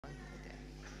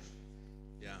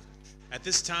At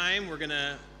this time,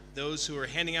 those who are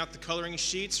handing out the coloring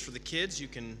sheets for the kids,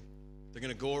 they're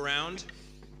gonna go around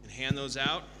and hand those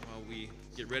out while we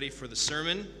get ready for the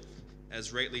sermon.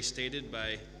 As rightly stated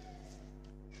by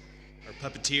our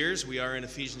puppeteers, we are in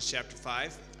Ephesians chapter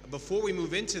 5. Before we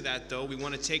move into that, though, we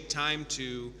want to take time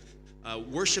to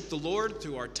worship the Lord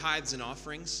through our tithes and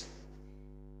offerings.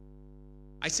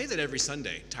 I say that every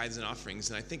Sunday, tithes and offerings,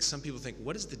 and I think some people think,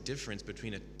 what is the difference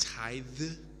between a tithe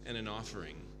and an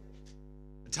offering?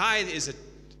 A tithe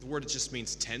the word just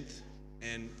means tenth,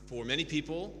 and for many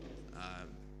people,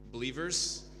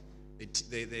 believers,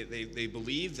 they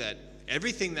believe that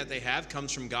everything that they have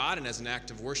comes from God, and as an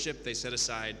act of worship, they set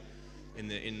aside,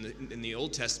 in the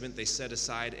Old Testament, they set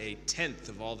aside a tenth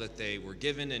of all that they were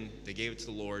given, and they gave it to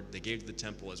the Lord, they gave it to the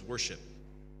temple as worship.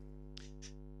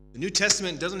 The New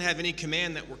Testament doesn't have any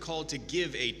command that we're called to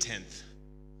give a tenth.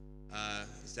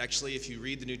 It's actually, if you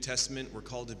read the New Testament, we're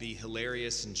called to be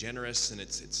hilarious and generous, and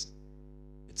it's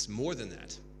more than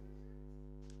that.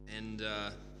 And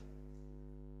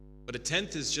but a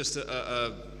tenth is just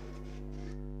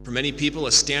for many people,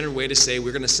 a standard way to say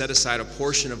we're going to set aside a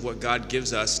portion of what God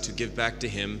gives us to give back to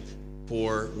Him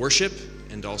for worship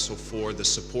and also for the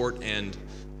support and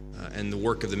the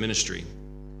work of the ministry.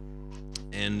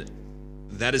 And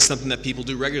that is something that people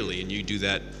do regularly, and you do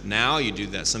that now, you do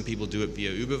that. Some people do it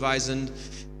via Überweisen.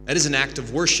 That is an act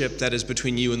of worship that is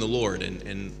between you and the Lord,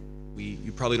 and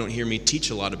you probably don't hear me teach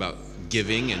a lot about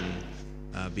giving,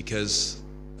 and because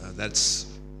that's,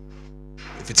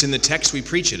 if it's in the text, we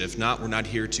preach it. If not, we're not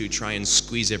here to try and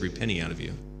squeeze every penny out of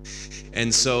you.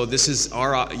 And so this is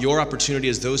your opportunity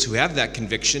as those who have that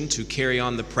conviction to carry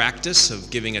on the practice of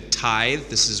giving a tithe.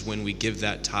 This is when we give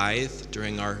that tithe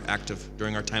during our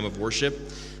time of worship,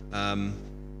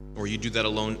 or you do that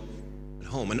alone at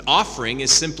home. An offering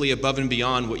is simply above and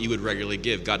beyond what you would regularly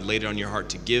give. God laid it on your heart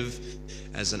to give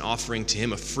as an offering to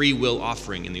Him, a free will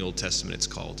offering in the Old Testament it's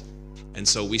called. And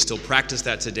so we still practice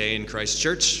that today in Christ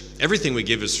Church. Everything we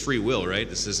give is free will, right?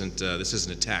 This isn't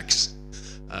a tax,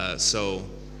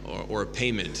 or a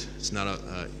payment. It's not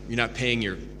you're not paying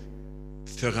your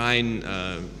Verein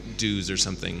dues or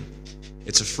something.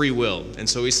 It's a free will. And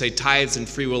so we say tithes and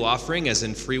free will offering, as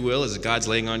in free will, as God's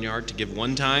laying on your heart to give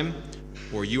one time,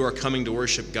 or you are coming to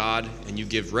worship God and you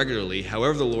give regularly.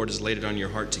 However the Lord has laid it on your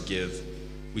heart to give,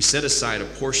 we set aside a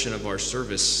portion of our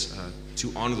service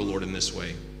to honor the Lord in this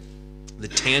way. The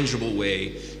tangible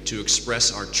way to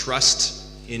express our trust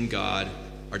in God,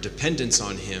 our dependence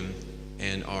on Him,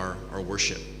 and our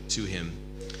worship to Him.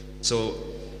 So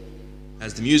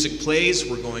as the music plays,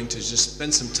 we're going to just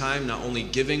spend some time not only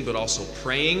giving but also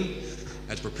praying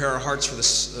to prepare our hearts for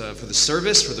the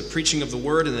service, for the preaching of the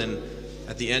Word, and then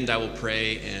at the end I will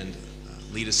pray and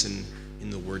lead us in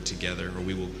the Word together, or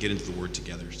we will get into the Word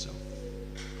together. So.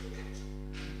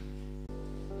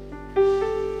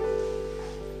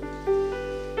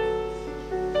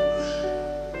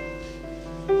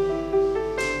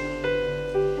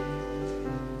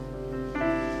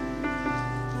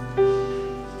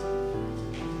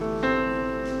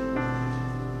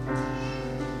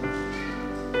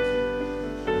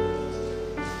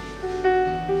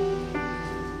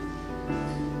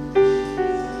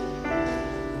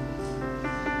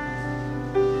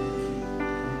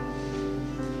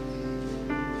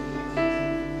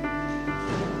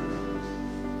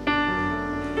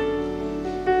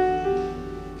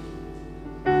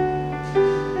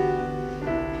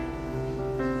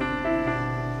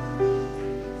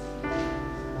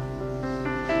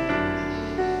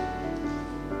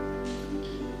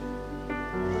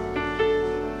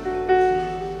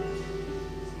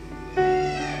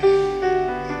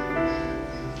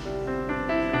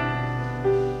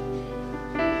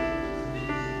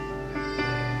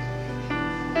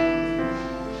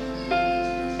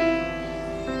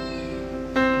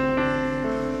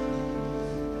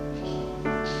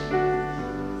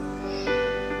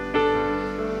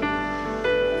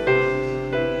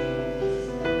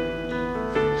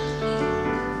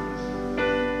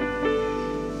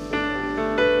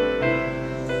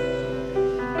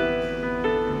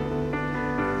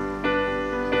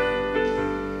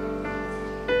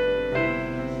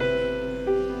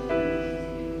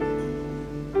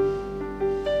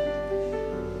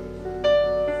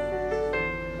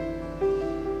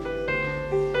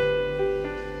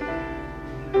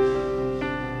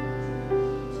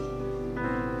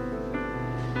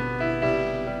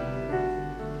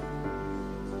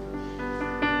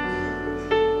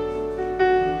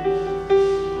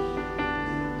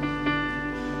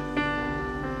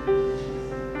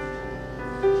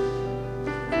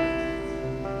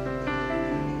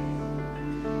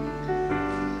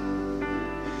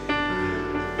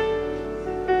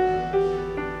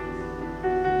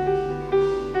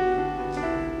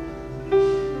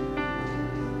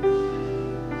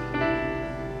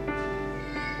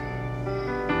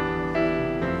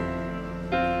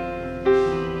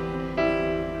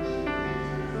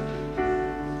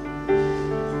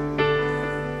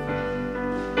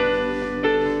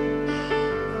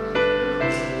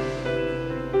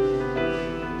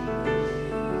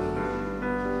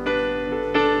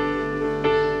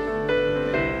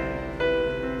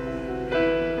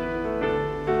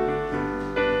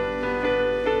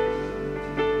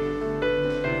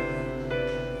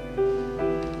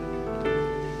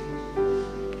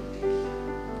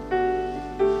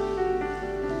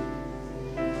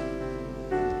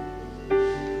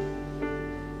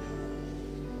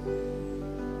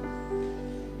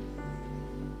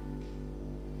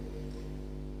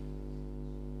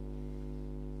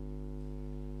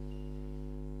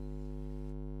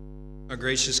 Our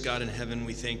gracious God in heaven,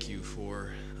 we thank you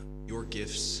for your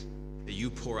gifts that you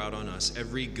pour out on us.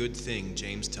 Every good thing,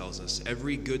 James tells us,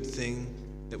 every good thing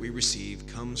that we receive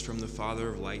comes from the Father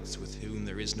of lights, with whom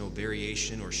there is no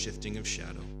variation or shifting of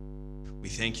shadow. We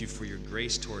thank you for your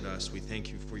grace toward us. We thank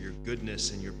you for your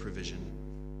goodness and your provision.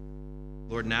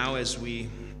 Lord, now as we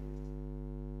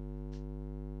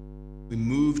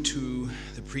move to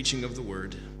the preaching of the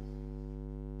word,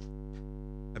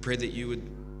 I pray that you would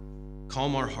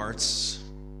calm our hearts,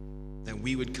 that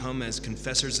we would come as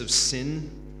confessors of sin,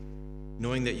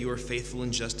 knowing that you are faithful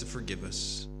and just to forgive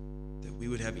us, that we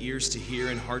would have ears to hear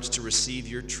and hearts to receive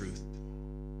your truth.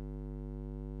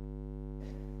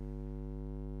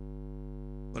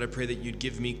 Lord, I pray that you'd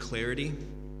give me clarity.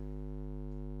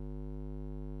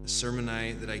 The sermon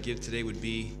that I give today would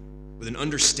be with an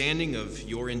understanding of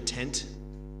your intent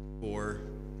for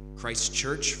Christ's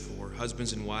church, for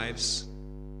husbands and wives.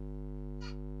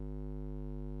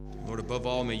 Lord, above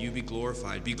all, may you be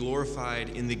glorified. Be glorified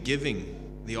in the giving,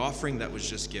 the offering that was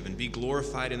just given. Be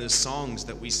glorified in the songs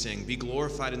that we sing. Be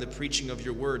glorified in the preaching of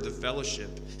your word, the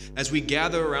fellowship. As we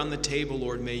gather around the table,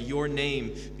 Lord, may your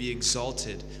name be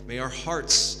exalted. May our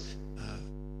hearts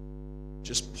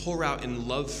just pour out in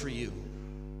love for you.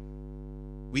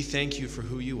 We thank you for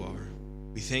who you are.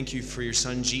 We thank you for your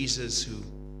son, Jesus, who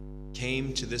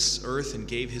came to this earth and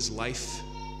gave his life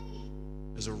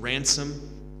as a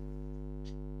ransom,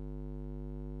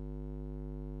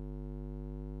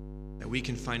 that we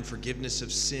can find forgiveness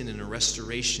of sin and a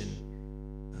restoration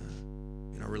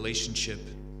in our relationship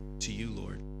to you,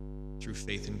 Lord, through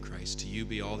faith in Christ. To you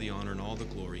be all the honor and all the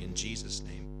glory. In Jesus'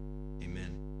 name, amen.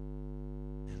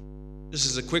 This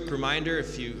is a quick reminder.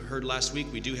 If you heard last week,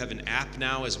 we do have an app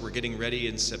now as we're getting ready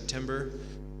in September.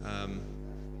 The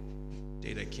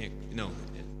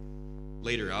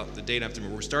date after.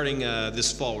 We're starting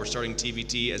this fall. We're starting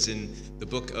TVT as in the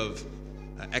book of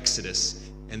Exodus.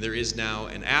 And there is now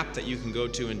an app that you can go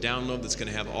to and download that's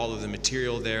going to have all of the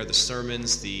material there, the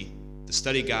sermons, the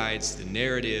study guides, the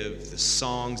narrative, the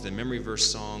songs, the memory verse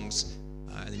songs,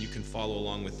 and then you can follow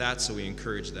along with that, so we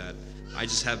encourage that. I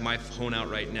just have my phone out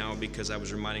right now because I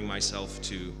was reminding myself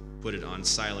to put it on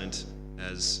silent,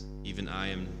 as even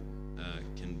I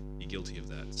can be guilty of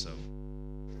that. So,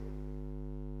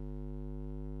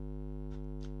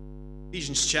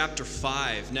 Ephesians chapter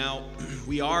 5. Now,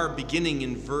 we are beginning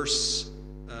in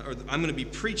I'm going to be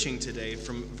preaching today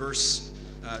from verse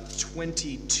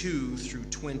 22 through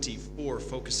 24,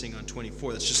 focusing on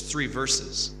 24. That's just 3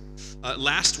 verses.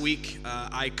 Last week,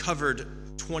 I covered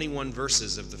 21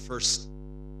 verses of the first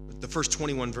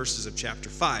 21 verses of chapter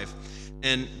 5,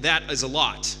 and that is a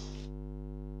lot.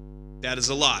 That is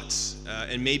a lot,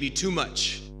 and maybe too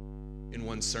much in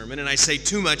one sermon. And I say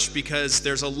too much because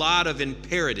there's a lot of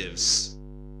imperatives,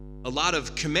 a lot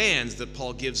of commands that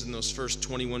Paul gives in those first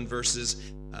 21 verses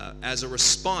as a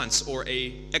response or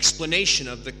a explanation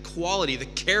of the quality, the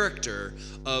character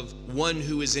of one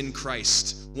who is in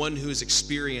Christ, one who has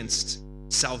experienced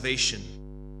salvation.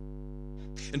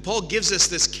 And Paul gives us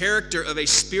this character of a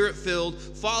spirit-filled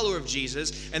follower of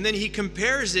Jesus, and then he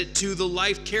compares it to the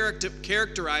life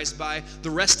characterized by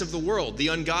the rest of the world, the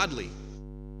ungodly.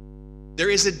 There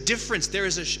is a difference. There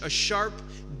is a sharp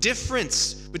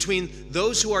difference between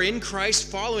those who are in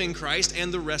Christ, following Christ,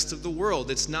 and the rest of the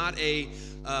world. It's not a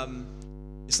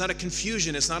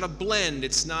confusion. It's not a blend.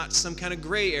 It's not some kind of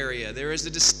gray area. There is a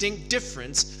distinct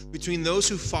difference between those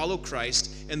who follow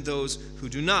Christ and those who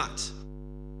do not.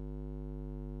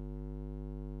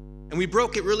 And we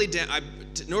broke it really down.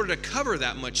 In order to cover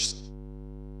that much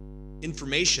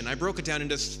information, I broke it down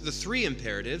into the 3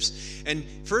 imperatives. And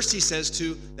first he says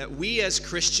that we as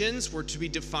Christians were to be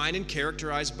defined and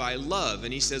characterized by love.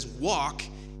 And he says, walk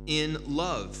in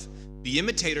love. Be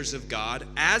imitators of God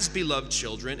as beloved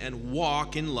children and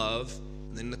walk in love.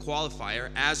 And then the qualifier,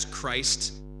 as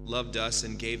Christ loved us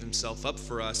and gave himself up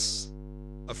for us,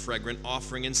 a fragrant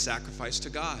offering and sacrifice to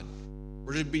God.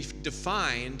 We're to be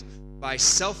defined by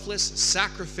selfless,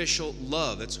 sacrificial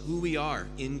love. That's who we are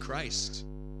in Christ.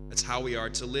 That's how we are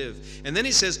to live. And then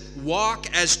he says, walk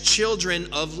as children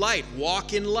of light.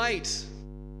 Walk in light.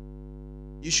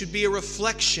 You should be a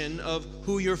reflection of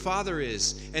who your Father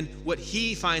is and what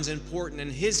he finds important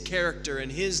and his character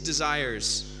and his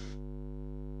desires.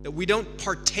 That we don't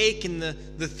partake in the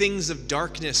things of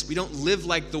darkness. We don't live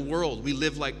like the world. We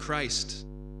live like Christ.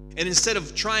 And instead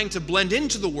of trying to blend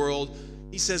into the world,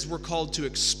 he says we're called to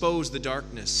expose the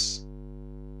darkness,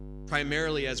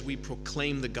 primarily as we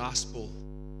proclaim the gospel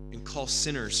and call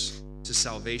sinners to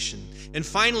salvation. And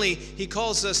finally, he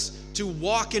calls us to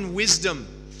walk in wisdom.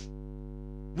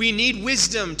 We need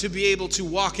wisdom to be able to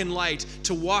walk in light,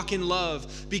 to walk in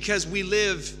love, because we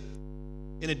live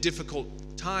in a difficult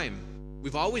time.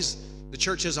 The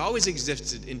church has always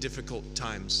existed in difficult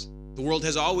times. The world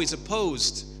has always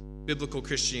opposed biblical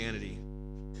Christianity.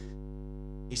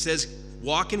 He says,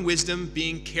 walk in wisdom,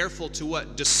 being careful to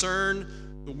what? Discern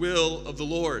the will of the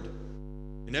Lord.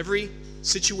 In every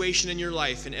situation in your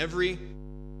life, in every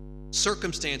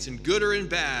circumstance, in good or in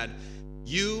bad,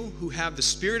 you who have the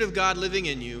Spirit of God living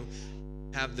in you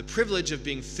have the privilege of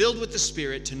being filled with the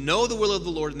Spirit to know the will of the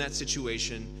Lord in that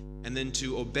situation and then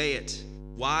to obey it.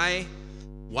 Why?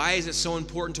 Why is it so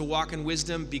important to walk in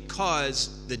wisdom?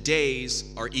 Because the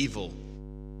days are evil.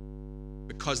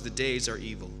 Because the days are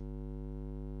evil.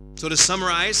 So to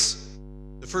summarize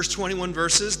the first 21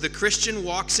 verses, the Christian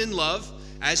walks in love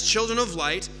as children of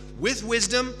light, with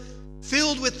wisdom,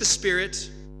 filled with the Spirit,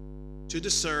 to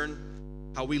discern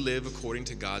how we live according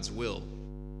to God's will.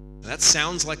 Now, that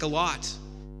sounds like a lot,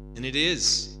 and it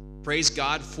is. Praise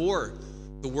God for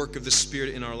the work of the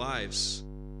Spirit in our lives.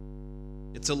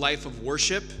 It's a life of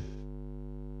worship,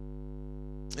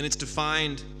 and it's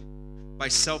defined by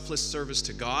selfless service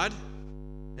to God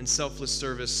and selfless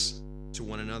service to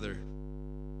one another.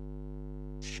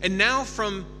 And now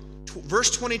from verse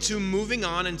 22 moving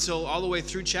on until all the way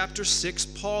through chapter 6,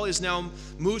 Paul is now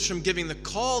moved from giving the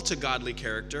call to godly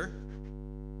character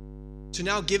to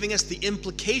now giving us the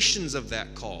implications of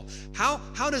that call.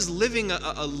 How does living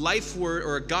a life-word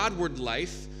or a God-word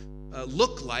life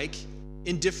look like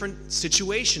in different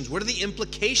situations? What are the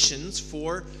implications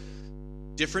for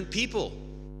different people?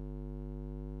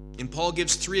 And Paul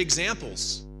gives 3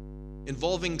 examples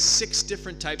involving 6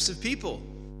 different types of people.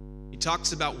 He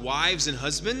talks about wives and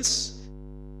husbands,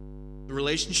 the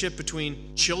relationship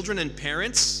between children and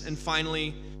parents, and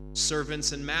finally,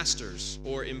 servants and masters,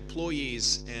 or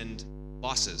employees and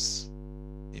bosses,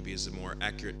 maybe is a more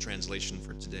accurate translation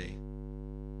for today.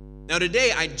 Now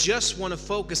today, I just want to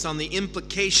focus on the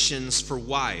implications for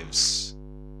wives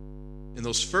in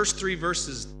those first 3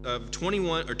 verses of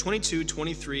 22,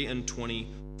 23, and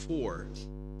 24.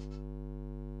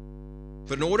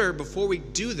 But before we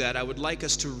do that, I would like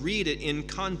us to read it in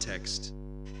context.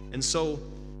 And so,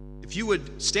 if you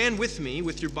would stand with me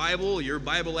with your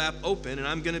Bible app open, and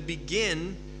I'm going to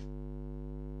begin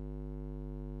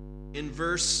in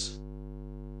verse...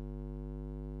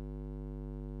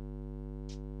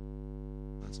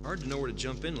 It's hard to know where to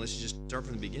jump in unless you just start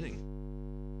from the beginning.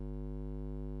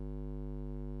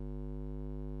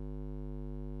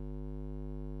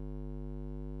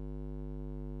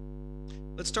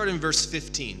 Let's start in verse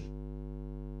 15.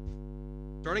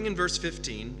 Starting in verse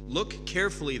 15, look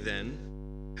carefully then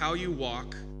how you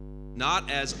walk,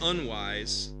 not as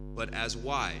unwise, but as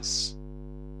wise,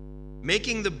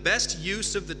 making the best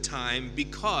use of the time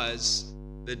because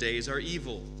the days are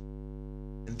evil.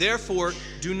 And therefore,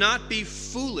 do not be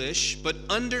foolish, but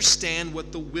understand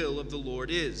what the will of the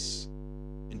Lord is.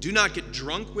 And do not get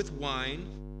drunk with wine,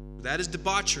 for that is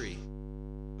debauchery,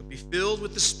 but be filled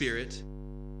with the Spirit,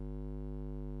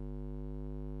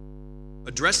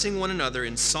 addressing one another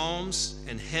in psalms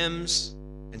and hymns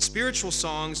and spiritual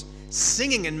songs,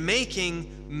 singing and making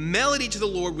melody to the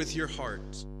Lord with your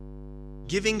heart,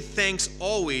 giving thanks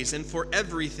always and for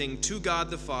everything to God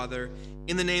the Father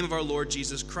in the name of our Lord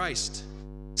Jesus Christ,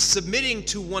 submitting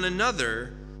to one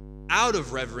another out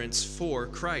of reverence for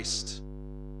Christ.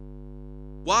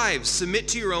 Wives, submit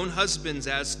to your own husbands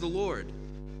as to the Lord.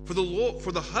 For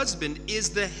the husband is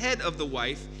the head of the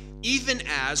wife, even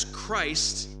as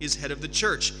Christ is head of the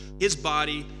church, his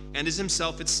body, and is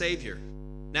himself its Savior.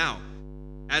 Now,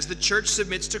 as the church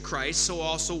submits to Christ, so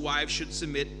also wives should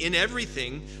submit in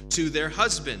everything to their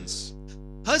husbands.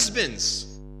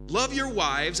 Husbands, love your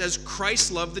wives as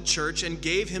Christ loved the church and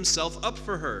gave himself up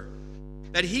for her,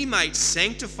 that he might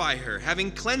sanctify her,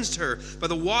 having cleansed her by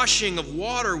the washing of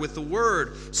water with the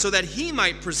word, so that he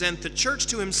might present the church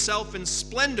to himself in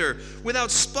splendor, without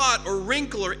spot or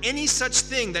wrinkle or any such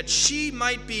thing, that she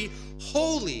might be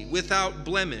holy without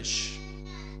blemish.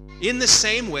 In the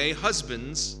same way,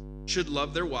 husbands should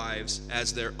love their wives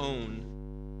as their own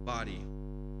body,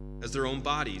 as their own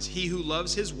bodies. He who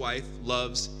loves his wife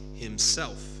loves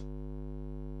himself.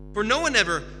 For no one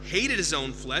ever hated his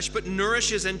own flesh, but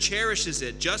nourishes and cherishes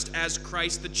it, just as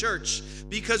Christ the church,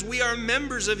 because we are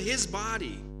members of his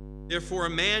body. Therefore a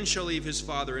man shall leave his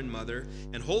father and mother,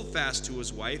 and hold fast to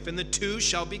his wife, and the two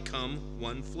shall become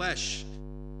one flesh.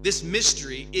 This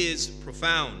mystery is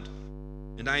profound,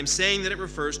 and I am saying that it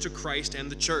refers to Christ and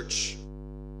the church.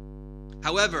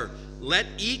 However, let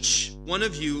each one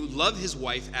of you love his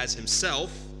wife as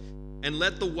himself, and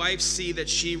let the wife see that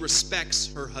she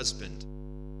respects her husband.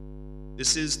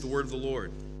 This is the word of the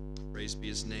Lord. Praise be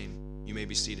his name. You may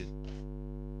be seated.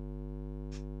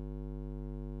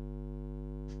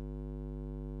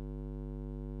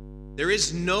 there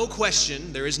is no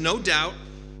question, there is no doubt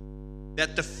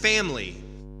that the family,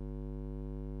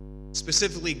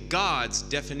 specifically God's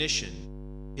definition,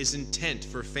 his intent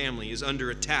for family, is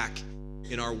under attack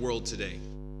in our world today.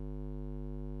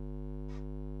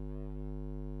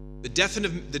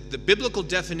 The biblical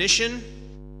definition,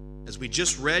 as we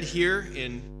just read here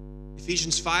in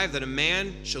Ephesians 5, that a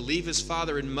man shall leave his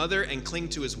father and mother and cling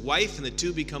to his wife, and the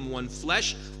two become one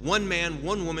flesh, one man,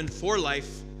 one woman for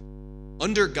life,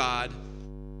 under God.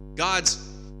 God is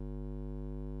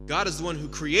the one who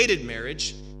created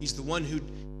marriage. He's the one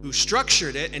who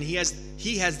structured it, and he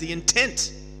has the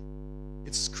intent.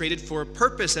 It's created for a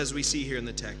purpose, as we see here in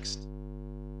the text.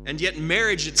 And yet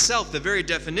marriage itself, the very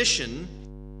definition,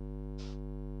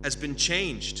 has been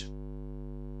changed,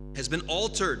 has been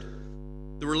altered.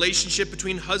 The relationship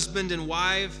between husband and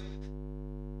wife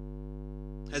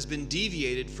has been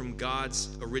deviated from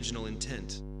God's original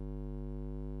intent.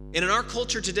 And in our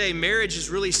culture today, marriage is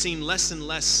really seen less and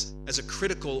less as a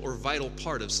critical or vital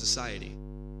part of society.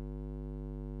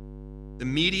 The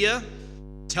media,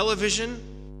 television,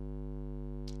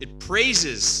 it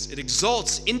praises, it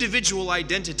exalts individual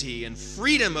identity and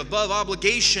freedom above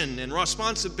obligation and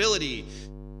responsibility.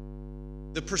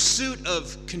 The pursuit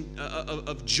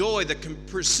of joy, the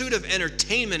pursuit of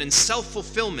entertainment and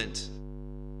self-fulfillment.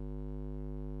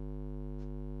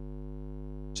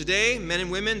 Today, men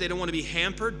and women, they don't want to be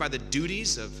hampered by the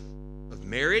duties of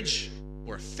marriage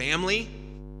or a family.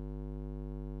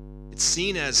 It's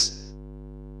seen as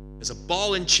a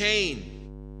ball and chain.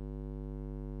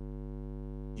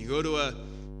 You go to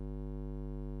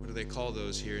what do they call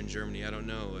those here in Germany? I don't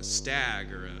know, a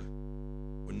stag, or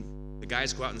when the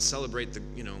guys go out and celebrate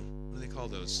what do they call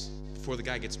those? Before the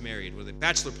guy gets married, what are they?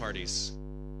 Bachelor parties.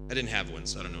 I didn't have one,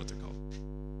 so I don't know what they're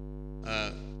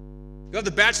called. You have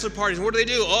the bachelor parties, and what do?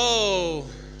 Oh,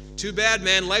 too bad,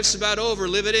 man. Life's about over.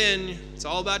 Live it in. It's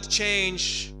all about to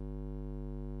change.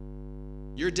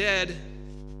 You're dead.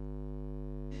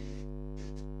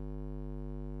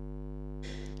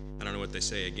 I don't know what they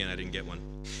say. Again, I didn't get one.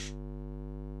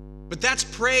 But that's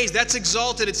praised. That's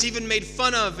exalted. It's even made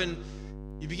fun of, and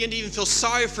you begin to even feel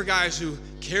sorry for guys who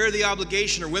carry the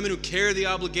obligation, or women who carry the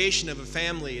obligation of a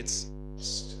family. It's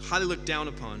highly looked down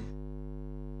upon.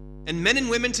 And men and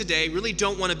women today really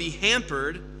don't want to be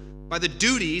hampered by the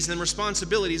duties and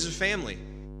responsibilities of family.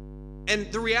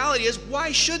 And the reality is,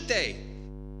 why should they?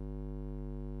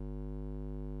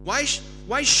 Why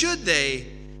should they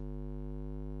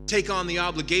take on the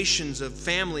obligations of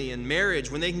family and marriage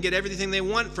when they can get everything they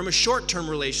want from a short-term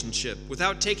relationship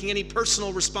without taking any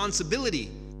personal responsibility?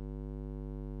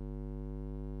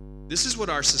 This is what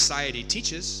our society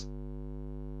teaches.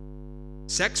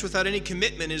 Sex without any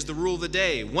commitment is the rule of the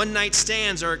day. One-night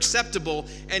stands are acceptable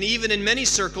and even in many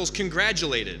circles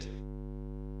congratulated.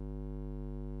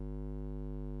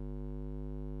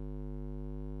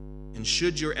 And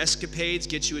should your escapades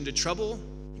get you into trouble,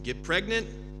 you get pregnant,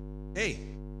 hey,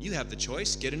 you have the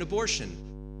choice, get an abortion.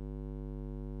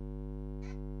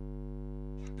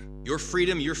 Your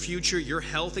freedom, your future, your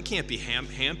health, it can't be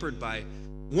hampered by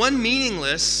one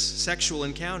meaningless sexual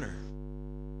encounter.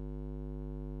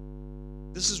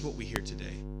 This is what we hear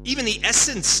today. Even the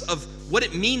essence of what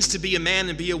it means to be a man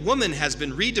and be a woman has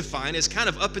been redefined as kind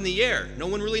of up in the air. No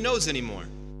one really knows anymore.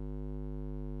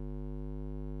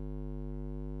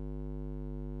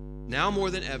 Now more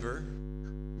than ever,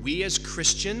 we as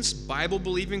Christians,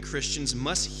 Bible-believing Christians,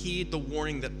 must heed the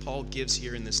warning that Paul gives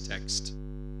here in this text.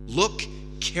 Look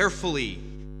carefully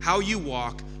how you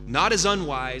walk, not as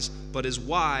unwise, but as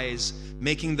wise,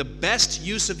 making the best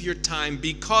use of your time,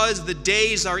 because the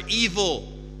days are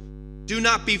evil. Do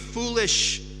not be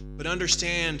foolish, but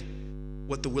understand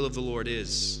what the will of the Lord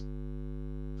is.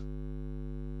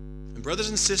 And brothers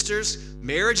and sisters,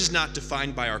 marriage is not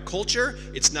defined by our culture.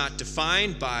 It's not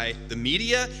defined by the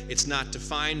media. It's not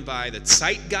defined by the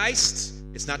zeitgeist.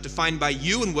 It's not defined by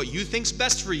you and what you think's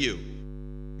best for you.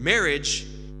 Marriage,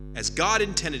 as God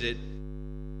intended it,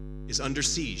 is under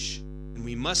siege, and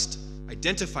we must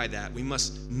identify that. We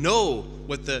must know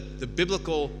what the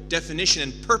biblical definition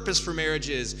and purpose for marriage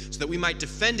is, so that we might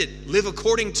defend it, live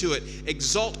according to it,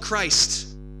 exalt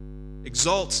Christ,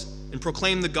 exalt and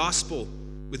proclaim the gospel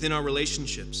within our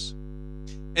relationships.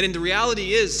 And the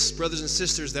reality is, brothers and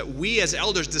sisters, that we as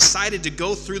elders decided to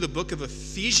go through the book of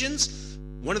Ephesians.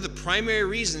 One of the primary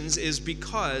reasons is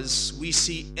because we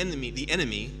see the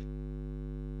enemy,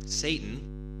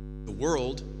 Satan, the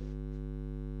world,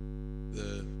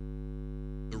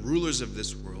 the rulers of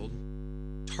this world,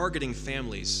 targeting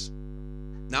families,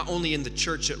 not only in the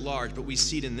church at large, but we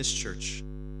see it in this church.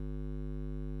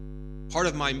 Part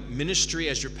of my ministry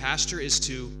as your pastor is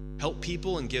to help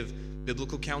people and give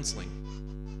biblical counseling,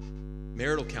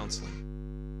 marital counseling.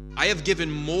 I have given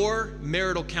more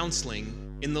marital counseling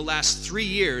in the last 3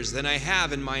 years than I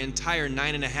have in my entire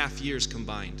 9.5 years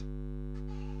combined.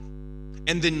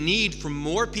 And the need for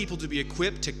more people to be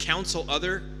equipped to counsel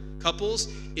other couples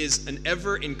is an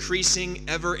ever-increasing,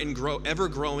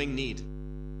 ever-growing need.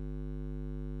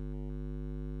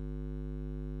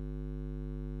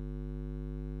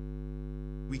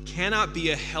 We cannot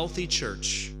be a healthy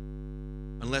church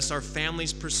unless our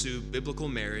families pursue biblical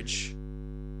marriage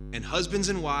and husbands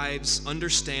and wives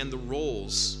understand the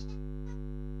roles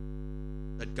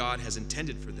that God has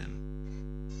intended for them.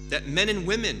 That men and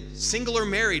women, single or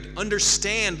married,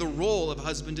 understand the role of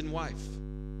husband and wife.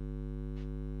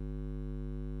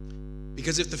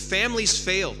 Because if the families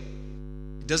fail,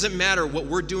 it doesn't matter what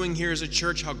we're doing here as a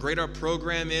church, how great our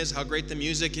program is, how great the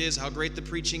music is, how great the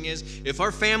preaching is. If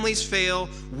our families fail,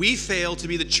 we fail to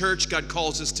be the church God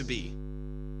calls us to be.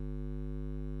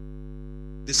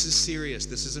 This is serious.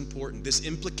 This is important. This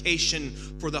implication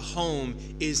for the home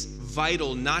is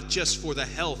vital, not just for the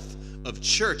health of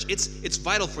church. It's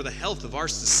vital for the health of our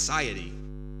society.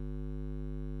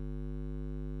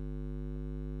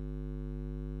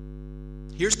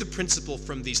 Here's the principle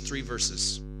from these 3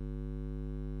 verses.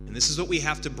 And this is what we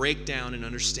have to break down and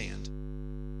understand.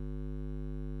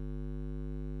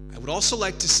 I would also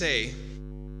like to say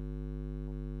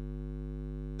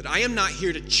that I am not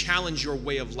here to challenge your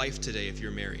way of life today if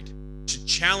you're married, to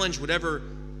challenge whatever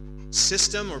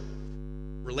system or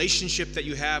relationship that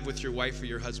you have with your wife or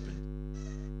your husband.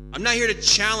 I'm not here to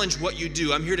challenge what you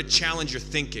do. I'm here to challenge your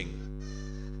thinking.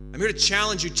 I'm here to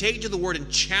challenge you. Take it to the Word and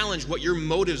challenge what your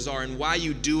motives are and why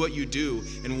you do what you do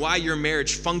and why your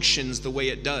marriage functions the way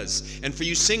it does. And for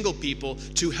you single people,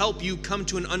 to help you come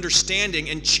to an understanding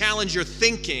and challenge your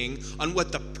thinking on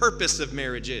what the purpose of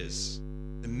marriage is,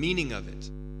 the meaning of it.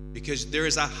 Because there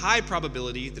is a high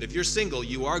probability that if you're single,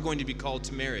 you are going to be called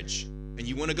to marriage. And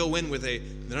you want to go in with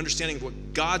an understanding of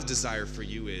what God's desire for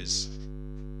you is,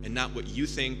 and not what you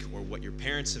think or what your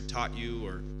parents have taught you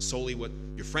or solely what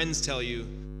your friends tell you,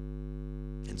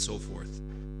 and so forth.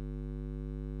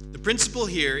 The principle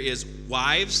here is,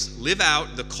 wives, live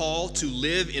out the call to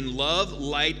live in love,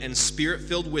 light, and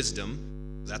spirit-filled wisdom.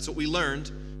 That's what we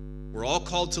learned. We're all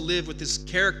called to live with this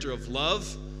character of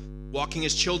love, walking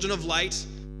as children of light,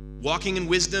 walking in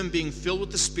wisdom, being filled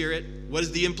with the Spirit. What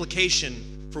is the implication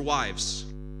for wives?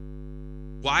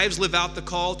 Wives, live out the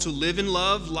call to live in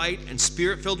love, light, and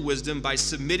spirit-filled wisdom by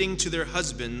submitting to their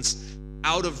husbands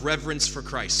out of reverence for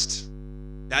Christ.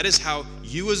 That is how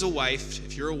you as a wife,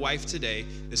 if you're a wife today,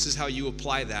 this is how you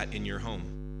apply that in your home.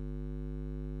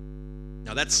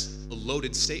 Now that's a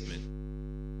loaded statement.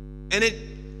 And a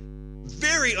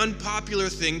very unpopular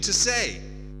thing to say.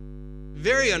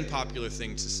 Very unpopular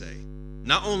thing to say.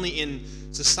 Not only in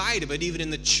society, but even in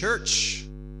the church.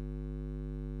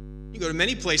 You go to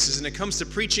many places and it comes to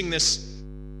preaching this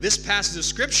passage of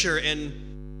Scripture, and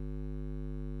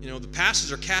the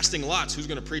pastors are casting lots. Who's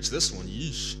going to preach this one?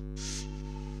 Yeesh.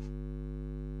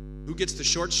 Who gets the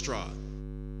short straw?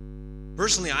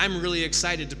 Personally, I'm really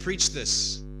excited to preach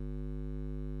this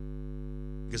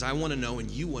because I want to know,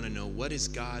 and you want to know, what is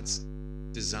God's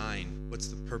design? What's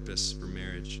the purpose for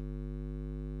marriage?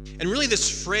 And really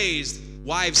this phrase,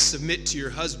 wives, submit to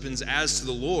your husbands as to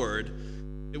the Lord,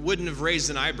 it wouldn't have raised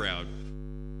an eyebrow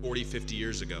 40, 50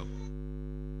 years ago.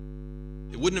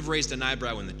 It wouldn't have raised an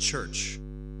eyebrow in the church.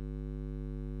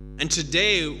 And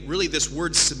today, really this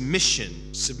word submission,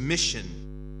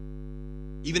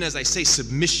 even as I say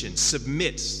submission,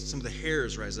 submit, some of the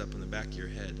hairs rise up on the back of your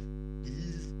head.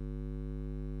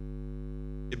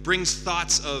 It brings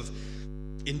thoughts of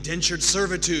indentured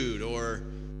servitude or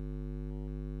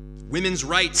women's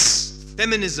rights,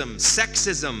 feminism,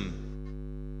 sexism,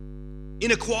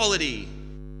 inequality.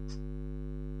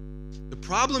 The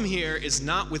problem here is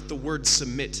not with the word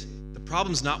submit. The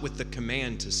problem's not with the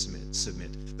command to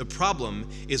submit. The problem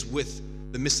is with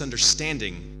the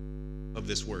misunderstanding of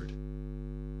this word.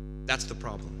 That's the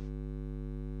problem.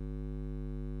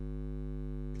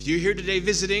 If you're here today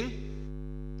visiting,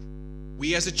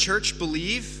 we as a church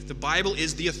believe the Bible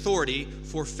is the authority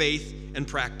for faith and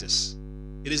practice.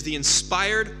 It is the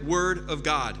inspired word of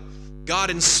God. God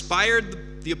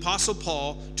inspired the Apostle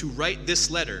Paul to write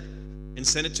this letter and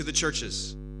send it to the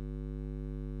churches.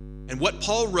 And what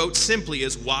Paul wrote simply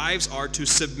is, wives are to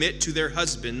submit to their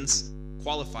husbands,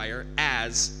 qualifier,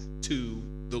 as to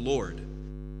the Lord.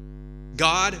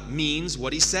 God means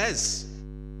what he says.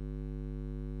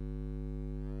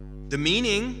 The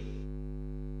meaning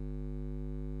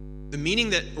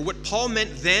that, or what Paul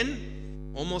meant then,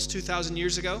 almost 2,000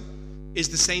 years ago, is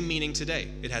the same meaning today.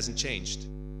 It hasn't changed.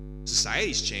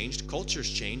 Society's changed, culture's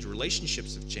changed,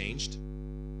 relationships have changed.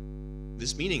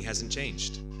 This meaning hasn't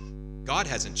changed. God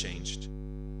hasn't changed.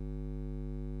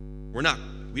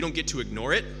 We don't get to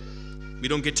ignore it. We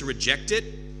don't get to reject it.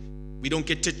 We don't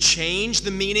get to change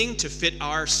the meaning to fit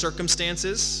our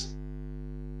circumstances.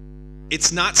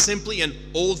 It's not simply an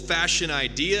old-fashioned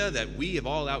idea that we have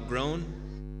all outgrown.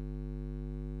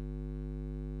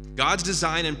 God's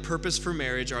design and purpose for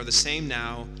marriage are the same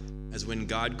now as when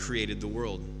God created the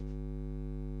world.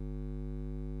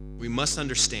 We must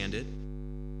understand it.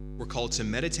 We're called to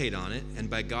meditate on it, and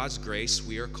by God's grace,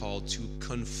 we are called to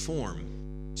conform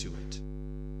to it.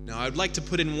 Now, I'd like to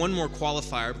put in one more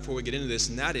qualifier before we get into this,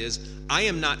 and that is, I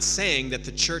am not saying that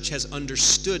the church has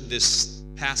understood this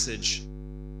passage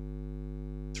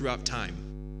throughout time.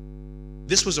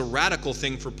 This was a radical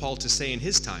thing for Paul to say in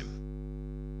his time.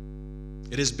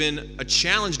 It has been a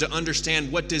challenge to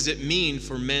understand what does it mean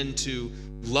for men to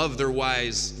love their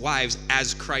wives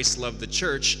as Christ loved the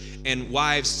church, and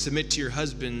wives submit to your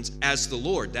husbands as the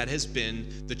Lord. That has been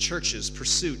the church's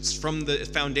pursuits from the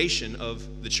foundation of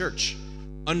the church.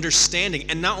 Understanding,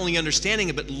 and not only understanding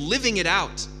it, but living it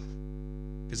out.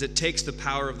 Because it takes the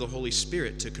power of the Holy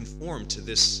Spirit to conform to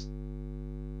this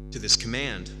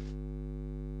command.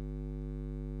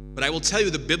 But I will tell you,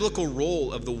 the biblical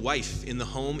role of the wife in the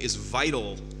home is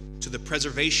vital to the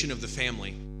preservation of the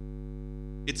family.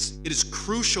 It is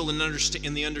crucial in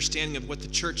the understanding of what the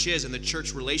church is and the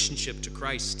church relationship to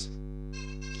Christ.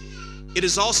 It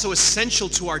is also essential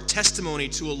to our testimony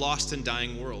to a lost and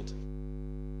dying world.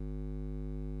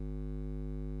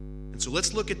 And so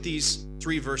let's look at these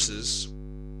 3 verses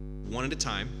one at a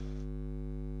time.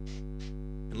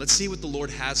 And let's see what the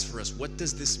Lord has for us. What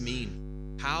does this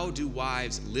mean? How do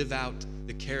wives live out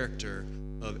the character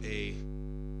of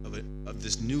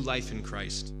this new life in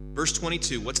Christ? Verse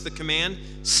 22, what's the command?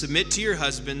 Submit to your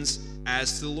husbands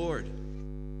as to the Lord.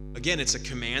 Again, it's a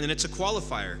command and it's a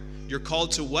qualifier. You're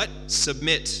called to what?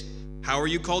 Submit. How are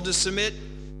you called to submit?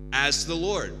 As to the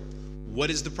Lord. What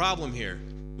is the problem here?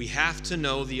 We have to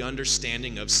know the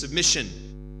understanding of submission.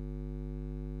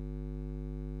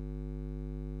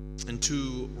 And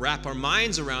to wrap our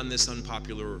minds around this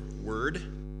unpopular word,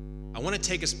 I want to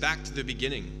take us back to the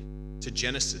beginning, to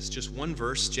Genesis. Just one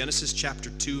verse, Genesis chapter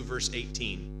 2, verse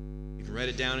 18. You can write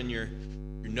it down in your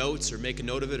notes or make a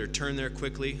note of it or turn there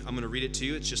quickly. I'm going to read it to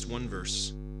you. It's just one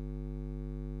verse.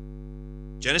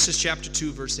 Genesis chapter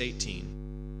 2, verse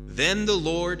 18. Then the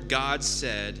Lord God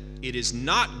said, "It is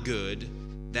not good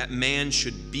that man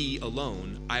should be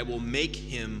alone. I will make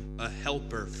him a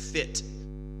helper fit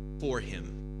for him."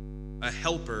 A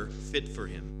helper fit for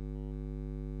him.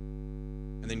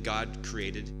 And then God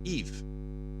created Eve.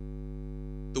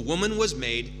 The woman was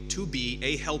made to be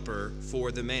a helper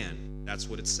for the man. That's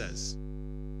what it says.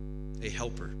 A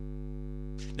helper.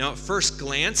 Now, at first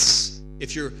glance,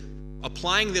 if you're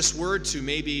applying this word to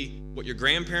maybe what your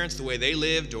grandparents, the way they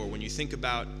lived, or when you think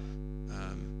about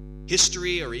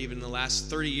history, or even the last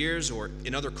 30 years, or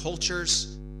in other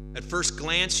cultures, at first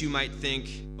glance, you might think,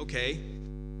 okay,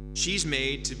 she's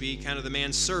made to be kind of the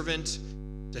man's servant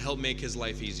to help make his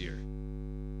life easier.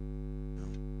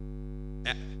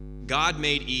 God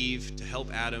made Eve to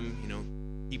help Adam,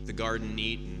 keep the garden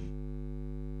neat and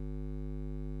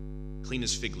clean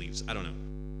his fig leaves. I don't know.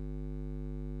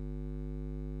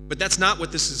 But that's not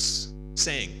what this is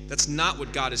saying. That's not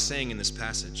what God is saying in this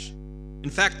passage. In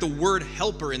fact, the word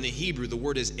helper in the Hebrew, the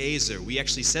word is ezer. We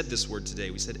actually said this word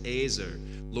today. We said ezer.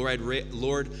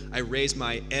 Lord, I raise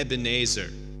my Ebenezer.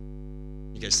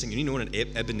 You guys sing. You know what an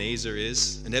Ebenezer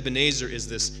is? An Ebenezer is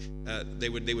this. They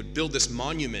would build this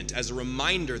monument as a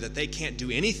reminder that they can't do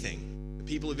anything. The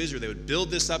people of Israel, they would build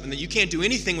this up, and that you can't do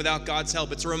anything without God's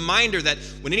help. It's a reminder that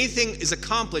when anything is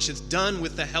accomplished, it's done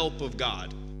with the help of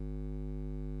God.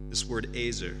 This word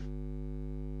ezer.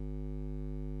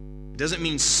 It doesn't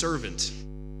mean servant.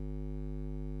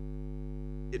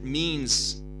 It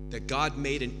means that God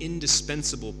made an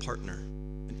indispensable partner.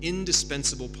 An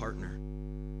indispensable partner.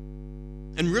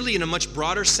 And really, in a much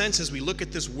broader sense, as we look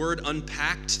at this word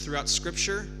unpacked throughout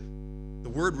Scripture, the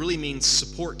word really means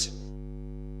support.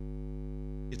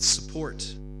 It's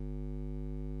support.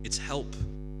 It's help.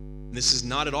 And this is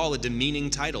not at all a demeaning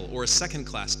title or a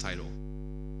second-class title.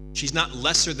 She's not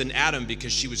lesser than Adam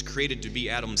because she was created to be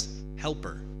Adam's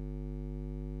helper.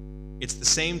 It's the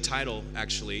same title,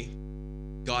 actually,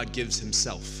 God gives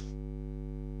himself.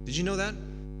 Did you know that?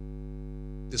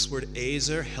 This word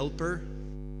ezer, helper.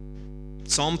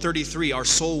 Psalm 33, our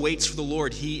soul waits for the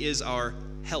Lord. He is our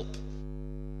help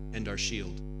and our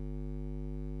shield.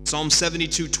 Psalm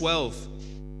 72:12,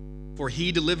 for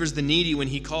he delivers the needy when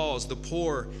he calls, the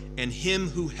poor and him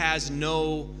who has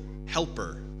no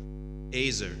helper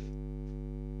Azer.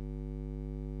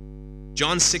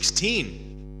 John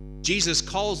 16, Jesus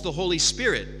calls the Holy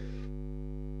Spirit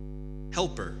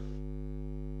helper.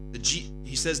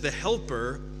 He says the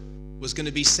helper was going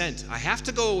to be sent. I have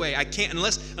to go away. I can't,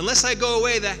 unless I go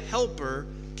away, the helper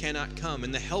cannot come.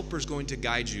 And the helper is going to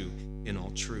guide you in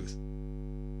all truth.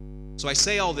 So I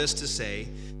say all this to say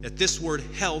that this word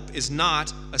help is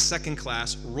not a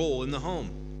second-class role in the home.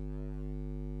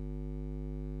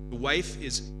 The wife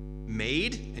is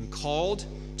made and called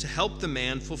to help the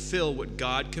man fulfill what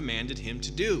God commanded him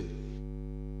to do.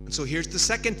 And so here's the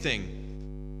second thing.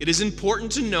 It is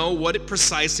important to know what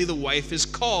precisely the wife is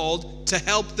called to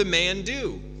help the man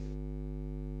do.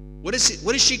 What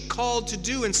is she called to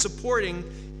do in supporting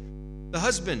the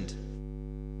husband?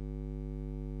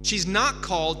 She's not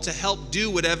called to help do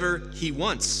whatever he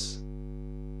wants.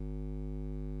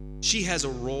 She has a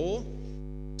role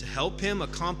to help him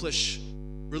accomplish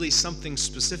really something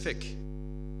specific.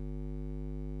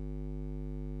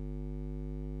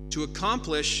 To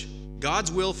accomplish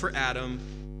God's will for Adam,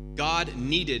 God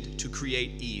needed to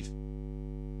create Eve.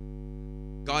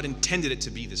 God intended it to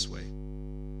be this way.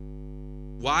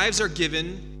 Wives are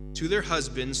given to their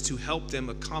husbands to help them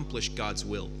accomplish God's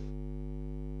will.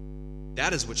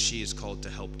 That is what she is called to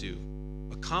help do.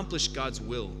 Accomplish God's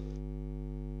will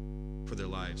for their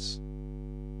lives.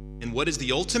 And what is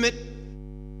the ultimate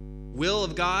will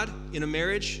of God in a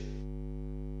marriage?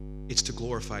 It's to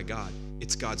glorify God.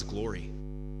 It's God's glory.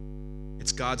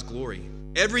 It's God's glory.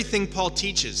 Everything Paul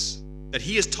teaches that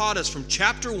he has taught us from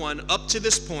chapter 1 up to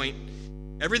this point,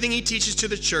 everything he teaches to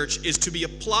the church is to be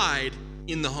applied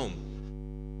in the home.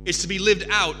 It's to be lived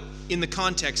out in the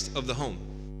context of the home.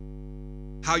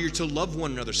 How you're to love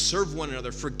one another, serve one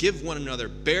another, forgive one another,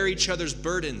 bear each other's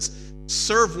burdens,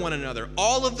 serve one another.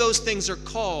 All of those things are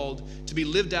called to be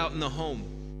lived out in the home.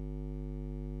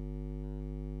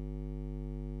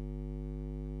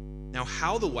 Now,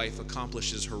 how the wife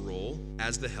accomplishes her role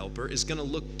as the helper is going to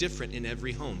look different in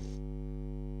every home.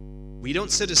 We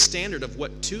don't set a standard of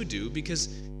what to do because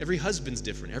every husband's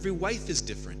different. Every wife is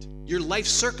different. Your life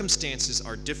circumstances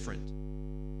are different.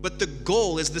 But the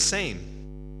goal is the same.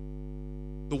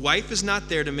 The wife is not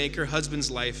there to make her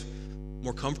husband's life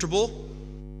more comfortable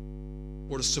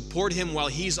or to support him while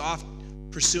he's off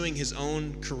pursuing his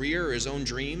own career or his own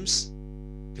dreams,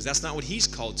 because that's not what he's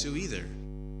called to either.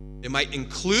 It might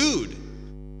include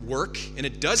work, and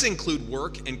it does include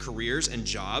work and careers and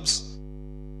jobs,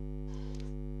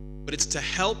 but it's to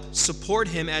help support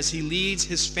him as he leads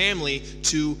his family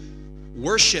to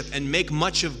worship and make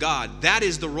much of God. That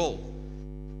is the role.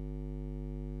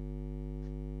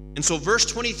 And so verse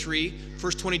 23,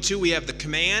 verse 22, we have the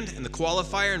command and the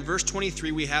qualifier. In verse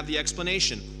 23, we have the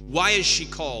explanation. Why is she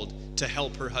called to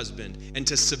help her husband and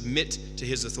to submit to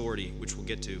his authority, which we'll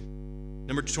get to.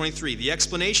 Number 23, the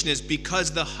explanation is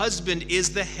because the husband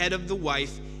is the head of the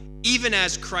wife, even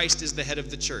as Christ is the head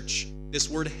of the church. This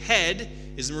word head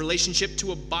is in relationship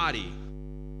to a body,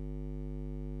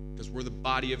 because we're the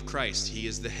body of Christ. He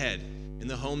is the head. In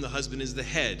the home, the husband is the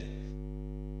head.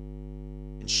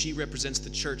 And she represents the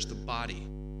church, the body.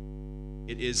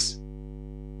 It is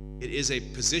a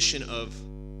position of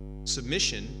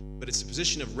submission, but it's a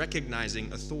position of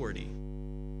recognizing authority.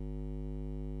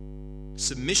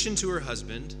 Submission to her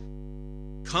husband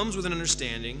comes with an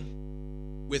understanding,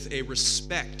 with a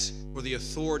respect for the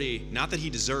authority, not that he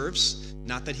deserves,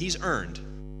 not that he's earned.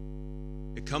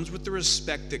 It comes with the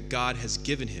respect that God has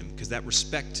given him, because that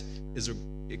respect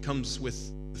it comes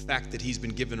with the fact that he's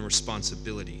been given a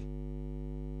responsibility.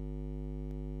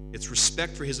 It's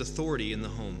respect for his authority in the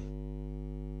home.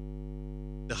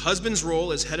 The husband's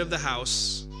role as head of the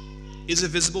house is a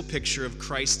visible picture of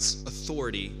Christ's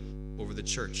authority over the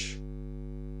church.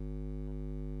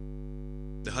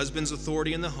 The husband's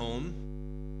authority in the home,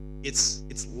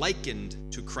 it's likened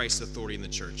to Christ's authority in the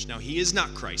church. Now, he is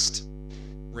not Christ.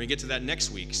 We're going to get to that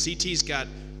next week. CT's got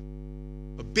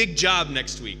a big job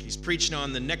next week. He's preaching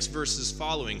on the next verses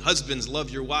following. Husbands,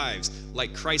 love your wives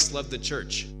like Christ loved the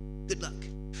church. Good luck.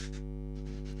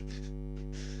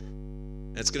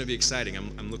 That's going to be exciting.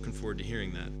 I'm looking forward to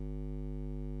hearing that.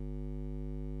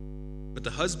 But the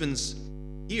husband's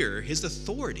here, his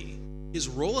authority, his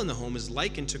role in the home is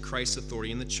likened to Christ's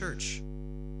authority in the church.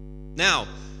 Now,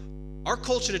 our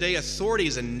culture today, authority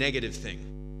is a negative thing.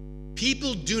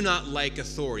 People do not like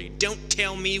authority. Don't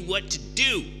tell me what to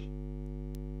do.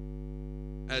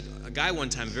 A guy one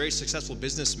time, a very successful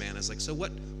businessman, I was like, so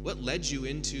what led you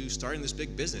into starting this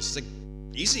big business? He's like,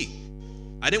 easy.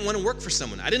 I didn't want to work for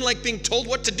someone. I didn't like being told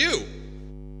what to do.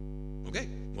 Okay,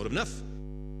 well enough.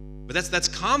 But that's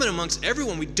common amongst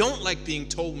everyone. We don't like being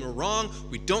told we're wrong.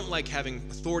 We don't like having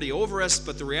authority over us.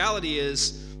 But the reality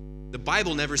is, the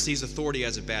Bible never sees authority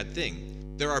as a bad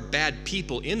thing. There are bad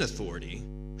people in authority,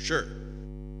 sure.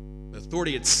 The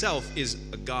authority itself is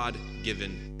a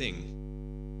God-given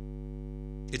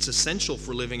thing. It's essential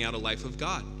for living out a life of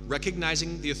God.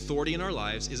 Recognizing the authority in our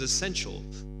lives is essential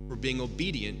for being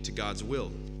obedient to God's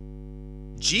will.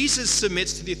 Jesus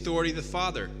submits to the authority of the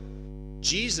Father.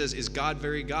 Jesus is God,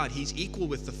 very God. He's equal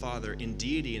with the Father in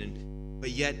deity, but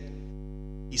yet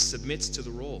he submits to the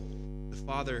role. The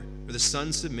Father, or the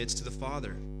Son, submits to the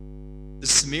Father. The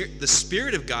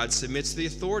Spirit of God submits to the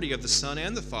authority of the Son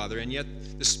and the Father, and yet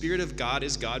the Spirit of God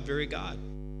is God, very God.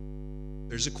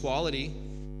 There's equality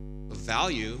of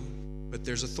value, but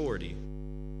there's authority.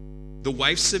 The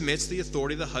wife submits to the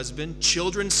authority of the husband.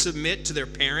 Children submit to their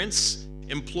parents.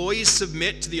 Employees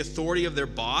submit to the authority of their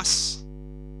boss.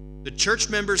 The church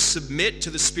members submit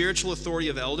to the spiritual authority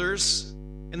of elders,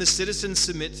 and the citizens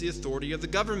submit to the authority of the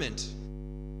government.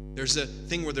 There's a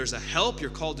thing where there's a help, you're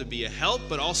called to be a help,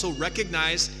 but also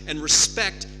recognize and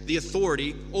respect the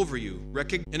authority over you.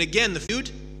 And again, the food,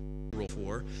 rule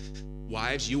 4,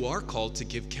 wives, you are called to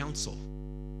give counsel,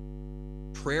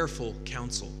 prayerful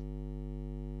counsel.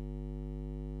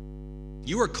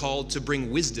 You are called to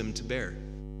bring wisdom to bear.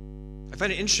 I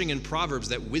find it interesting in Proverbs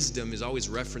that wisdom is always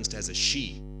referenced as a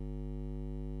she.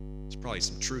 There's probably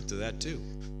some truth to that too.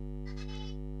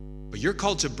 But you're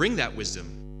called to bring that wisdom.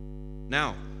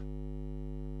 Now,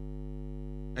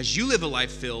 as you live a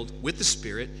life filled with the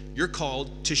Spirit, you're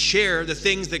called to share the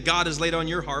things that God has laid on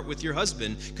your heart with your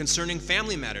husband concerning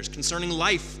family matters, concerning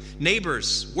life,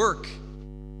 neighbors, work.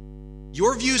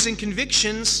 Your views and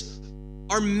convictions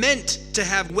are meant to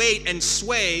have weight and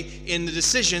sway in the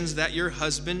decisions that your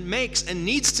husband makes and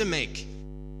needs to make.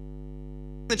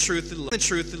 The truth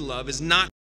of love is not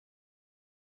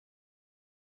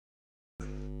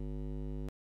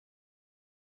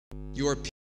your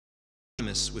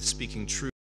promise with speaking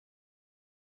truth.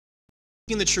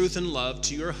 Speaking the truth in love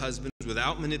to your husband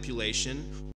without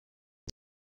manipulation,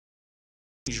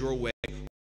 your way,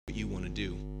 what you want to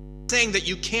do. Saying that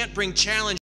you can't bring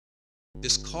challenge.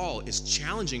 This call is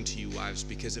challenging to you, wives,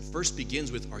 because it first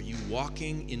begins with, are you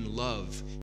walking in love?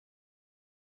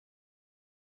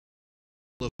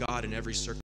 Of God in every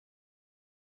circumstance.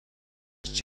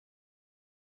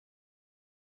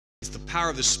 It's the power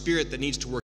of the Spirit that needs to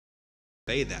work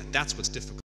to obey that. That's what's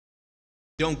difficult.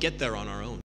 We don't get there on our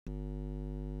own.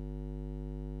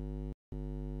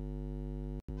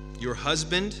 Your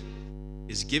husband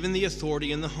is given the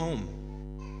authority in the home.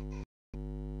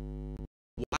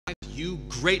 Why? You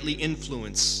greatly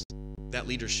influence that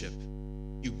leadership.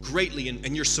 You greatly,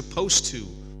 and you're supposed to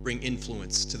bring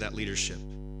influence to that leadership.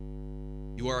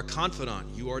 You are a confidant.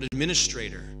 You are an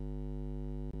administrator.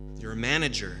 You're a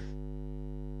manager.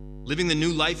 Living the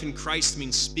new life in Christ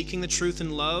means speaking the truth in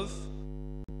love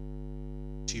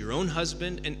to your own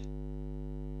husband. And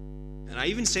I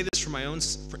even say this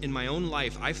in my own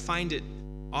life. I find it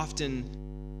often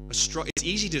it's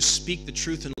easy to speak the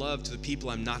truth in love to the people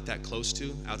I'm not that close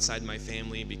to outside my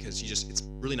family, because it's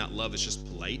really not love, it's just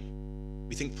polite.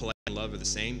 We think polite and love are the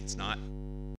same. It's not.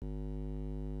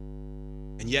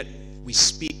 And yet we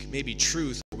speak maybe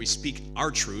truth, or we speak our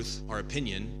truth, our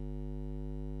opinion,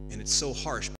 and it's so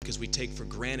harsh because we take for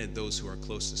granted those who are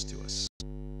closest to us.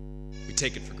 We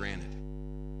take it for granted.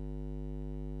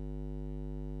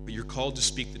 But you're called to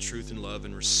speak the truth in love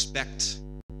and respect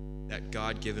that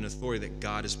God-given authority that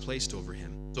God has placed over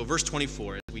him. So verse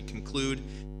 24, as we conclude,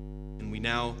 and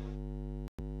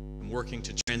I'm working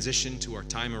to transition to our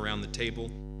time around the table.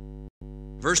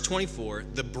 Verse 24,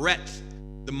 the breadth,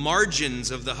 the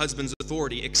margins of the husband's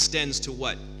authority extends to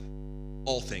what?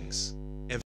 All things.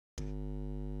 Everything.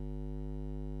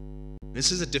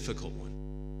 This is a difficult one.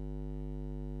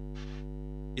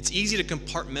 It's easy to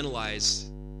compartmentalize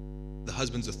the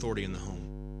husband's authority in the home.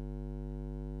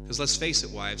 Because let's face it,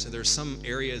 wives, there are some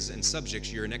areas and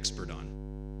subjects you're an expert on,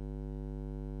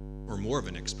 or more of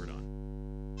an expert on.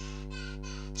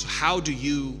 So how do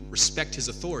you respect his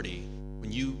authority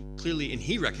when you clearly, and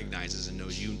he recognizes and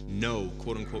knows you know,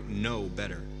 quote unquote, know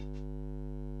better?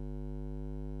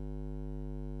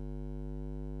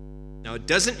 Now, it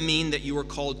doesn't mean that you are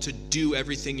called to do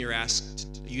everything you're asked.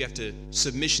 You have to,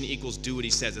 submission equals do what he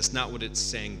says. That's not what it's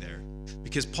saying there.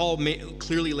 Because Paul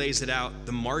clearly lays it out,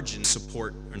 the margins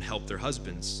support and help their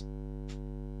husbands.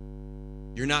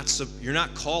 You're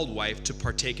not called, wife, to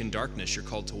partake in darkness. You're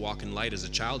called to walk in light as a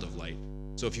child of light.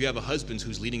 So if you have a husband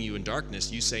who's leading you in darkness,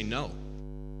 you say no.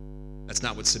 That's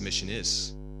not what submission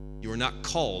is. You are not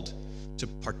called to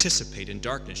participate in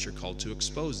darkness. You're called to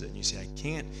expose it. And you say, I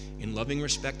can't, in loving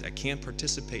respect, I can't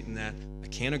participate in that. I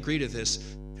can't agree to this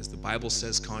because the Bible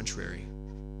says contrary.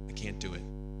 I can't do it.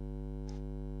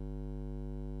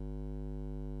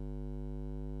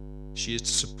 She is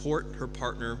to support her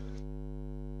partner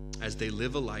as they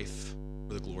live a life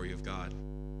for the glory of God.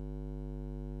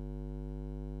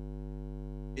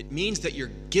 It means that you're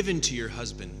given to your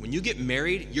husband. When you get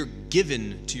married, you're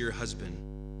given to your husband.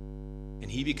 And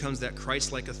he becomes that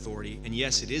Christ-like authority. And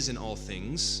yes, it is in all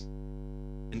things.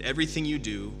 And everything you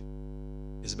do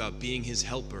is about being his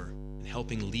helper and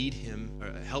helping lead him,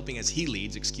 or helping as he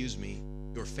leads,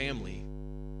 your family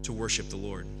to worship the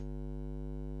Lord.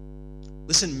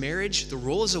 Listen, marriage, the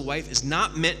role as a wife is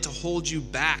not meant to hold you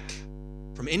back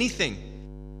from anything.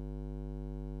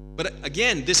 But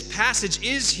again, this passage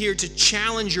is here to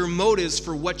challenge your motives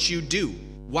for what you do,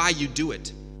 why you do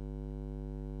it.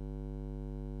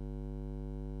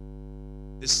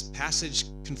 This passage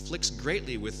conflicts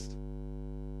greatly with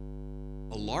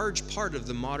a large part of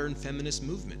the modern feminist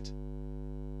movement.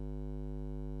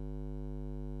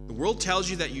 The world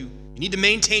tells you that you need to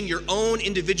maintain your own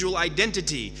individual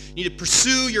identity. You need to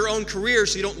pursue your own career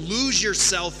so you don't lose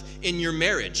yourself in your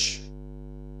marriage.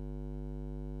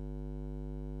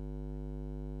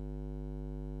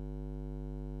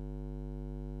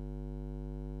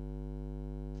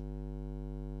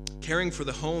 Caring for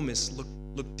the home is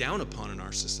looked down upon in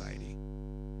our society.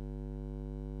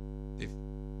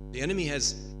 The enemy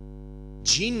has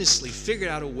geniusly figured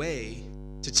out a way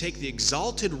to take the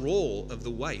exalted role of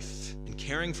the wife in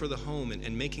caring for the home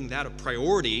and making that a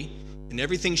priority in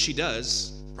everything she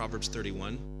does, Proverbs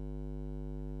 31,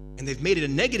 and they've made it a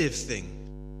negative thing,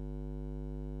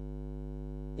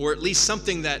 or at least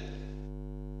something that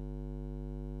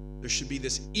there should be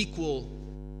this equal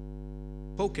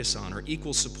focus on or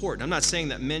equal support. And I'm not saying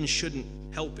that men shouldn't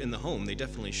help in the home. They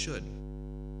definitely should.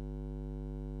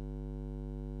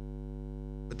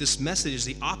 But this message is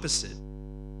the opposite.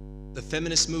 The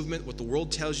feminist movement, what the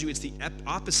world tells you, it's the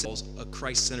opposite of a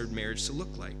Christ-centered marriage to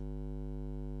look like.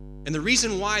 And the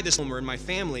reason why this home or in my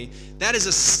family, that's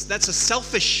a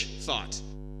selfish thought.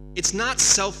 It's not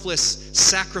selfless,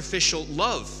 sacrificial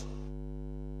love.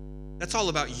 That's all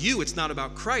about you. It's not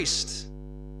about Christ.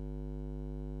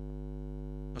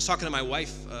 I was talking to my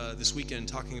wife this weekend,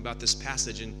 talking about this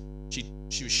passage, and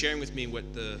she was sharing with me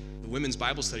what the women's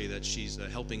Bible study that she's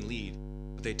helping lead.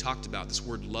 They talked about this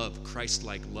word love,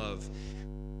 Christ-like love.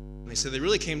 And they said they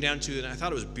really came down to it, and I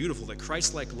thought it was beautiful, that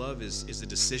Christ-like love is a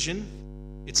decision,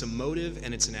 it's a motive,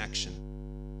 and it's an action.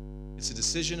 It's a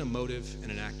decision, a motive,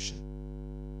 and an action.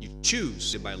 You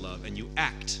choose by love, and you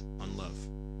act on love.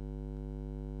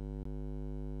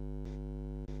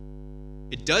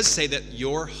 It does say that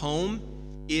your home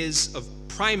is of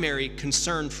primary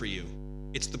concern for you.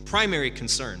 It's the primary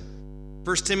concern.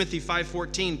 1 Timothy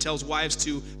 5:14 tells wives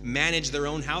to manage their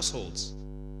own households.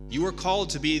 You are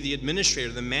called to be the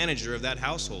administrator, the manager of that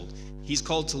household. He's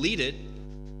called to lead it,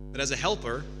 but as a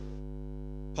helper,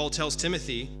 Paul tells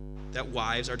Timothy that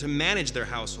wives are to manage their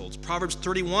households. Proverbs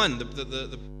 31,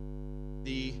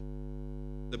 the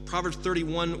Proverbs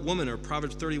 31 woman or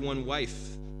Proverbs 31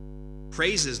 wife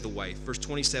praises the wife. Verse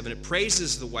 27, it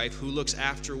praises the wife who looks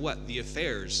after what? The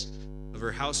affairs of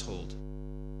her household.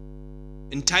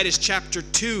 In Titus chapter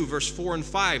 2, verse 4 and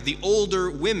 5, the older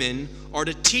women are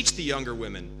to teach the younger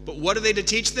women. But what are they to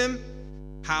teach them?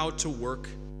 How to work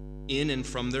in and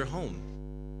from their home.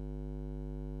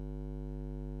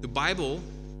 The Bible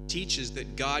teaches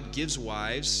that God gives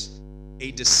wives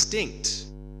a distinct,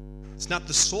 it's not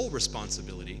the sole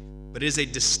responsibility, but it is a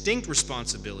distinct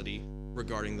responsibility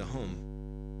regarding the home.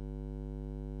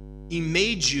 He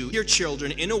made you, your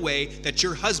children, in a way that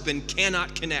your husband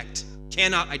cannot connect,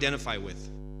 cannot identify with.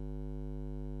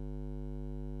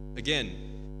 Again,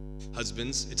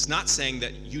 husbands, it's not saying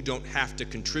that you don't have to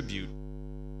contribute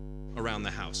around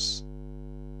the house.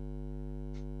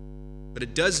 But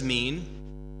it does mean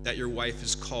that your wife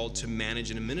is called to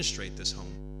manage and administrate this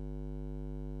home.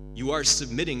 You are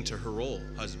submitting to her role,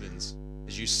 husbands,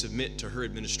 as you submit to her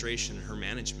administration and her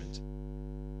management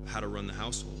of how to run the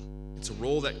household. It's a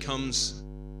role that comes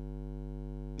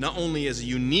not only as a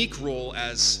unique role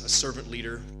as a servant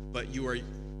leader, but you are,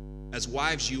 as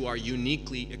wives, you are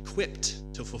uniquely equipped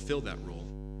to fulfill that role.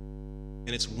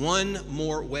 And it's one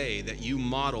more way that you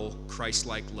model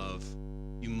Christ-like love.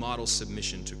 You model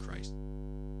submission to Christ.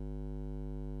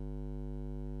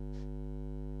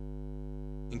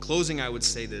 In closing, I would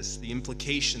say this: the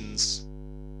implications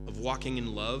of walking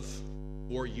in love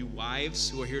for you wives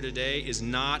who are here today is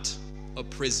not a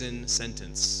prison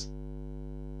sentence.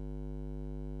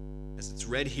 As it's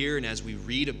read here and as we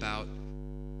read about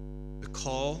the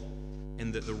call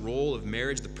and the role of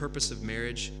marriage, the purpose of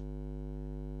marriage,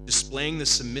 displaying the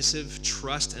submissive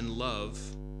trust and love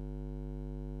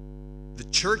the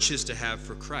church is to have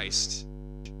for Christ,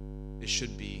 it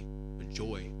should be a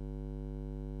joy.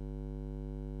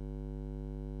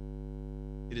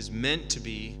 It is meant to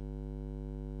be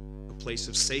a place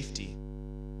of safety.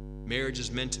 Marriage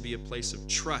is meant to be a place of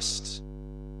trust.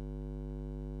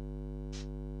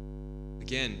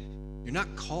 Again, you're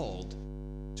not called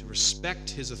to respect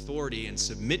his authority and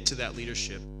submit to that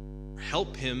leadership or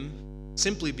help him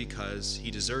simply because he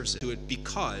deserves it. Do it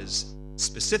because,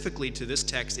 specifically to this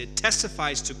text, it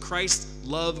testifies to Christ's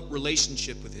love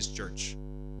relationship with his church.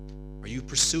 Are you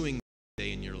pursuing that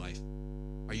day in your life?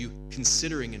 Are you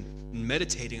considering and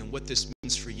meditating on what this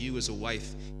means for you as a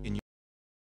wife in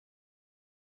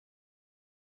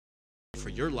for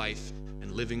your life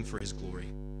and living for his glory?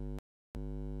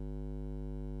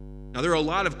 Now, there are a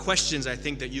lot of questions I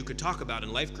think that you could talk about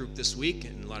in life group this week,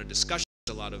 and a lot of discussions,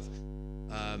 a lot of,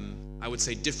 I would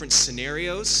say, different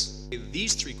scenarios.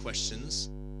 These three questions,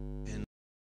 and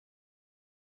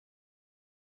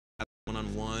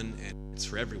one-on-one, and it's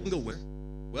for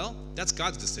everyone. Well, that's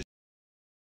God's decision.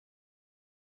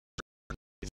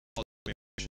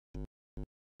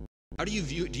 How do you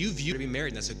view to be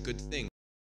married? And that's a good thing.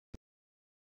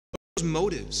 Those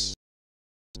motives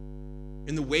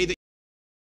in the way that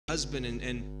husband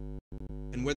and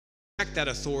whether you respect that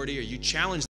authority or you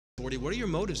challenge that authority, what are your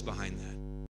motives behind that?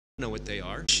 I don't know what they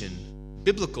are.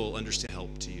 Biblical understanding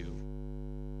help to you.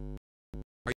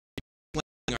 Are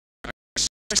you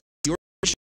expressing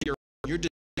your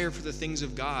desire for the things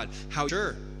of God? How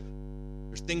sure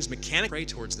there's things mechanically pray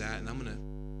towards that, and I'm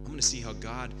gonna see how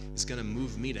God is gonna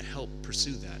move me to help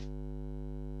pursue that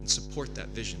and support that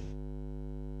vision.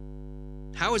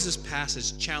 How has this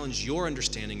passage challenged your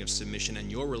understanding of submission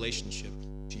and your relationship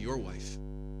to your wife?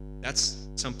 That's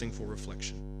something for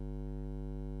reflection.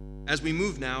 As we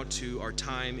move now to our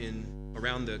time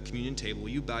around the communion table, will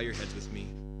you bow your heads with me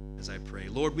as I pray?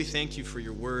 Lord, we thank you for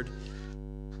your word.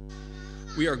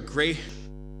 We are grateful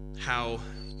how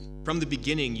from the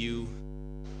beginning you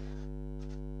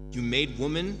made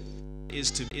woman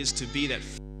is to be that.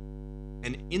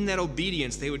 And in that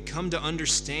obedience, they would come to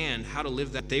understand how to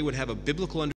live that. They would have a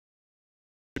biblical understanding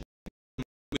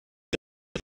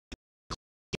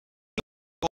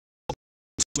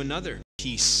to another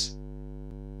peace,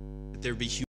 that there be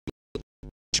humility,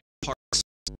 hearts,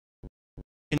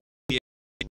 and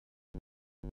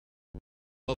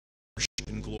worship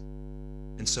and glory.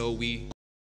 And so we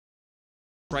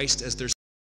Christ as their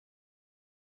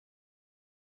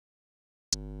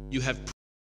you have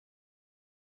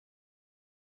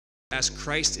ask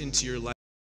Christ into your life.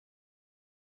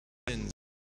 And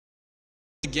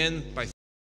again, by faith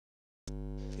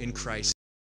in Christ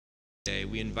today,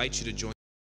 we invite you to join.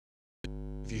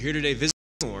 If you're here today visiting,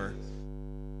 or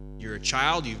you're a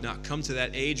child, you've not come to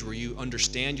that age where you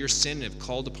understand your sin and have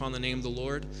called upon the name of the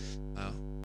Lord,